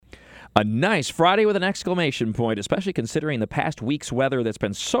A nice Friday with an exclamation point, especially considering the past week's weather that's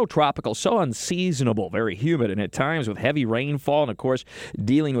been so tropical, so unseasonable, very humid, and at times with heavy rainfall, and of course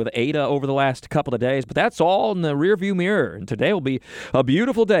dealing with Eta over the last couple of days. But that's all in the rearview mirror, and today will be a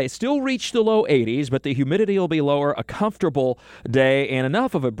beautiful day. Still reach the low 80s, but the humidity will be lower, a comfortable day, and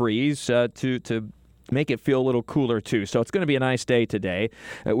enough of a breeze to make it feel a little cooler, too. So it's going to be a nice day today.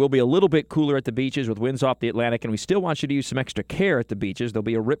 It will be a little bit cooler at the beaches with winds off the Atlantic, and we still want you to use some extra care at the beaches. There'll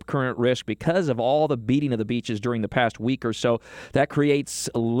be a rip current risk because of all the beating of the beaches during the past week or so. That creates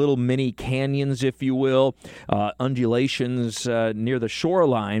little mini canyons, if you will, undulations near the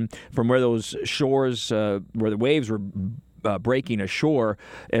shoreline from where those shores, where the waves were breaking ashore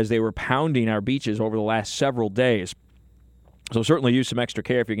as they were pounding our beaches over the last several days. So certainly use some extra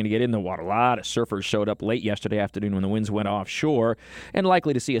care if you're going to get in the water. A lot of surfers showed up late yesterday afternoon when the winds went offshore, and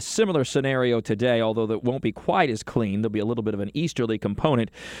likely to see a similar scenario today, although that won't be quite as clean. There'll be a little bit of an easterly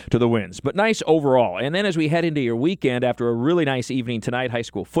component to the winds, but nice overall. And then as we head into your weekend, after a really nice evening tonight, high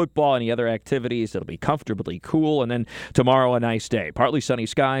school football, any other activities, it'll be comfortably cool, and then tomorrow a nice day. Partly sunny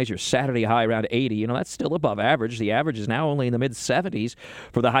skies, your Saturday high around 80. You know, that's still above average. The average is now only in the mid-70s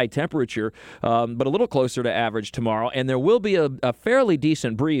for the high temperature, but a little closer to average tomorrow, and there will be a fairly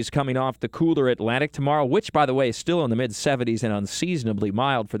decent breeze coming off the cooler Atlantic tomorrow, which, by the way, is still in the mid-70s and unseasonably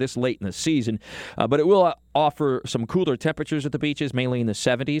mild for this late in the season. But it will offer some cooler temperatures at the beaches, mainly in the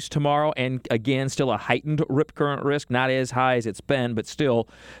 70s tomorrow. And again, still a heightened rip current risk, not as high as it's been, but still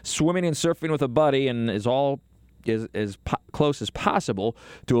swimming and surfing with a buddy and is all as close as possible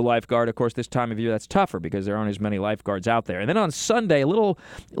to a lifeguard. Of course, this time of year that's tougher because there aren't as many lifeguards out there. And then on Sunday, a little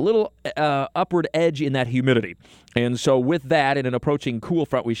upward edge in that humidity. And so with that and an approaching cool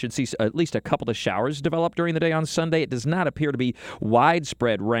front, we should see at least a couple of showers develop during the day on Sunday. It does not appear to be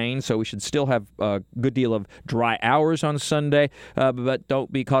widespread rain, so we should still have a good deal of dry hours on Sunday, but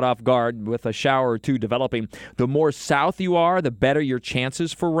don't be caught off guard with a shower or two developing. The more south you are, the better your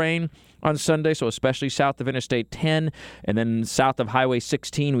chances for rain on Sunday, so especially south of Interstate 10, and then south of Highway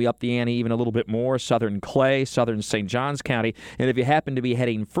 16, we up the ante even a little bit more, southern Clay, southern St. Johns County, and if you happen to be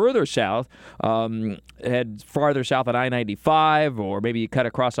heading further south, head farther south at I-95, or maybe you cut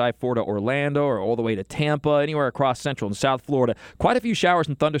across I-4 to Orlando, or all the way to Tampa, anywhere across Central and South Florida, quite a few showers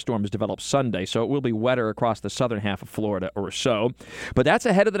and thunderstorms develop Sunday, so it will be wetter across the southern half of Florida or so, but that's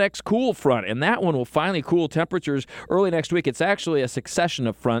ahead of the next cool front, and that one will finally cool temperatures early next week. It's actually a succession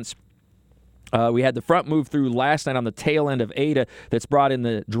of fronts. We had the front move through last night on the tail end of Eta that's brought in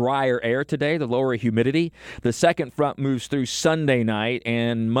the drier air today, the lower humidity. The second front moves through Sunday night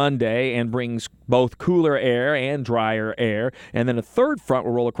and Monday and brings both cooler air and drier air. And then a third front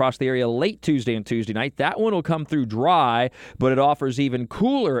will roll across the area late Tuesday and Tuesday night. That one will come through dry, but it offers even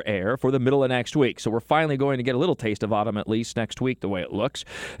cooler air for the middle of next week. So we're finally going to get a little taste of autumn at least next week, the way it looks.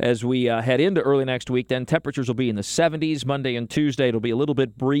 As we head into early next week, then temperatures will be in the 70s. Monday and Tuesday, it'll be a little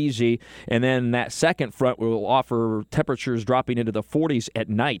bit breezy. And then that second front will offer temperatures dropping into the 40s at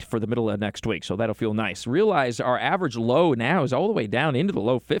night for the middle of next week, so that'll feel nice. Realize our average low now is all the way down into the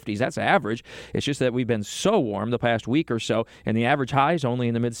low 50s. That's average. It's just that we've been so warm the past week or so, and the average high is only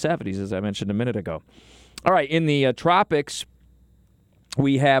in the mid-70s, as I mentioned a minute ago. All right, in the tropics,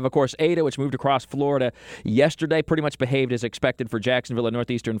 we have, of course, Eta, which moved across Florida yesterday, pretty much behaved as expected for Jacksonville and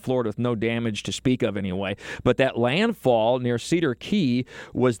northeastern Florida with no damage to speak of anyway. But that landfall near Cedar Key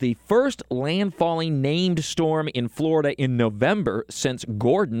was the first landfalling named storm in Florida in November since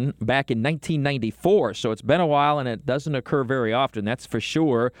Gordon back in 1994. So it's been a while, and it doesn't occur very often, that's for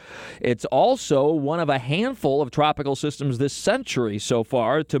sure. It's also one of a handful of tropical systems this century so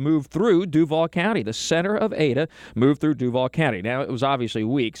far to move through Duval County. The center of Eta moved through Duval County. Now, it was obviously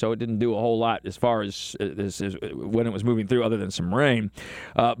weak, so it didn't do a whole lot as far as when it was moving through other than some rain.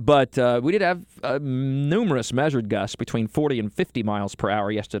 But we did have numerous measured gusts between 40 and 50 miles per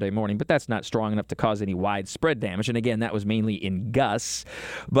hour yesterday morning, but that's not strong enough to cause any widespread damage. And again, that was mainly in gusts.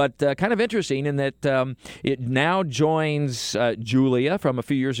 But kind of interesting in that it now joins Julia from a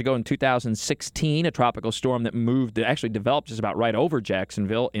few years ago in 2016, a tropical storm that actually developed just about right over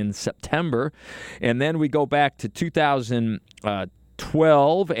Jacksonville in September. And then we go back to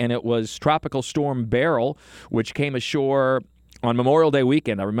 2012, and it was Tropical Storm Beryl, which came ashore on Memorial Day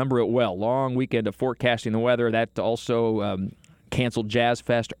weekend. I remember it well. Long weekend of forecasting the weather. That also canceled Jazz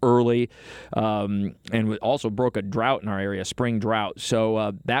Fest early, and also broke a drought in our area, spring drought.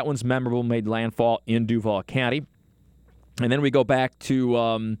 So that one's memorable, made landfall in Duval County. And then we go back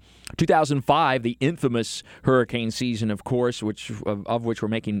to 2005, the infamous hurricane season, of course, of which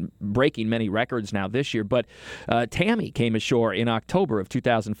we're breaking many records now this year. But Tammy came ashore in October of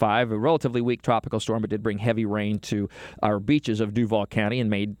 2005, a relatively weak tropical storm, but did bring heavy rain to our beaches of Duval County and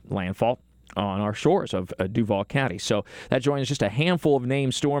made landfall on our shores of Duval County. So that joins just a handful of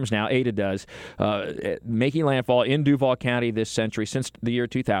named storms now, Eta does, making landfall in Duval County this century since the year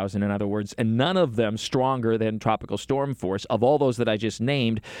 2000, in other words, and none of them stronger than tropical storm force. Of all those that I just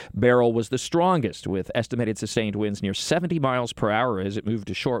named, Beryl was the strongest, with estimated sustained winds near 70 miles per hour as it moved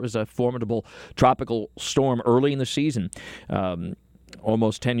to shore. It was a formidable tropical storm early in the season.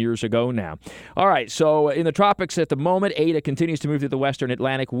 Almost 10 years ago now. All right, so in the tropics at the moment, Eta continues to move through the western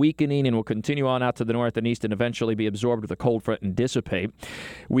Atlantic, weakening, and will continue on out to the north and east and eventually be absorbed with a cold front and dissipate.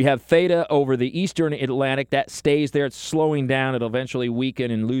 We have Theta over the eastern Atlantic. That stays there. It's slowing down. It'll eventually weaken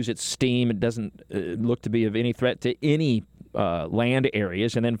and lose its steam. It doesn't look to be of any threat to any land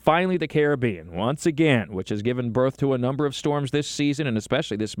areas. And then finally the Caribbean, once again, which has given birth to a number of storms this season and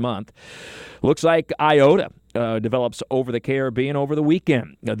especially this month. Looks like Iota develops over the Caribbean over the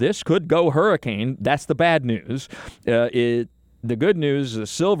weekend. Now, this could go hurricane. That's the bad news. The good news, the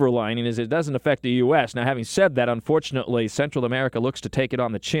silver lining, is it doesn't affect the U.S. Now, having said that, unfortunately, Central America looks to take it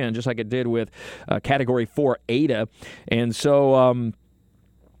on the chin, just like it did with Category 4 Eta. And so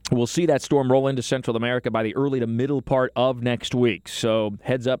we'll see that storm roll into Central America by the early to middle part of next week. So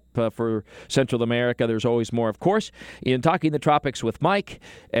heads up for Central America. There's always more, of course. In Talking the Tropics with Mike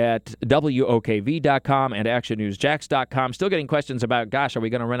at WOKV.com and ActionNewsJax.com. Still getting questions about, gosh, are we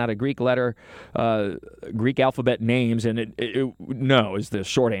going to run out of Greek alphabet names? And no is the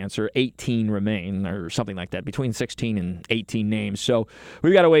short answer. 18 remain, or something like that, between 16 and 18 names. So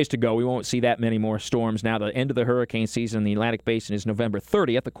we've got a ways to go. We won't see that many more storms. Now, the end of the hurricane season in the Atlantic Basin is November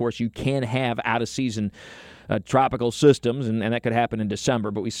 30th. Of course, you can have out-of-season tropical systems, and that could happen in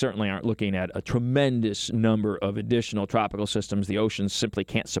December, but we certainly aren't looking at a tremendous number of additional tropical systems. The oceans simply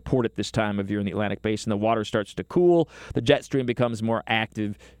can't support it this time of year in the Atlantic Basin. The water starts to cool, the jet stream becomes more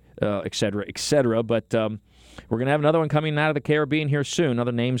active, et cetera, et cetera. But we're going to have another one coming out of the Caribbean here soon,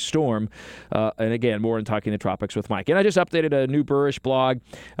 another named storm. And again, more in Talking the Tropics with Mike. And I just updated a new BURESH blog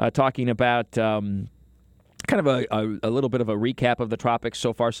talking about kind of a little bit of a recap of the tropics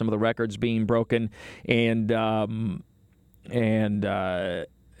so far, some of the records being broken, and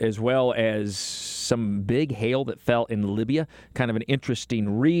as well as some big hail that fell in Libya. Kind of an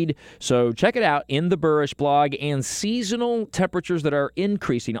interesting read. So check it out in the BURESH blog. And seasonal temperatures that are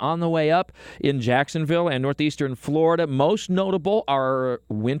increasing on the way up in Jacksonville and northeastern Florida. Most notable are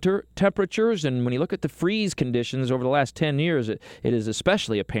winter temperatures. And when you look at the freeze conditions over the last 10 years, it is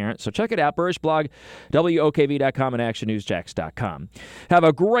especially apparent. So check it out, BURESH blog, WOKV.com and ActionNewsJax.com. Have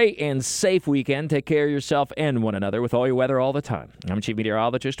a great and safe weekend. Take care of yourself and one another with all your weather all the time. I'm Chief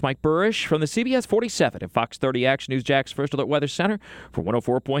Meteorologist Mike BURESH from the CBS 47 and Fox 30 Action News Jax First Alert Weather Center for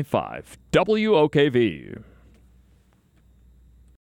 104.5 WOKV.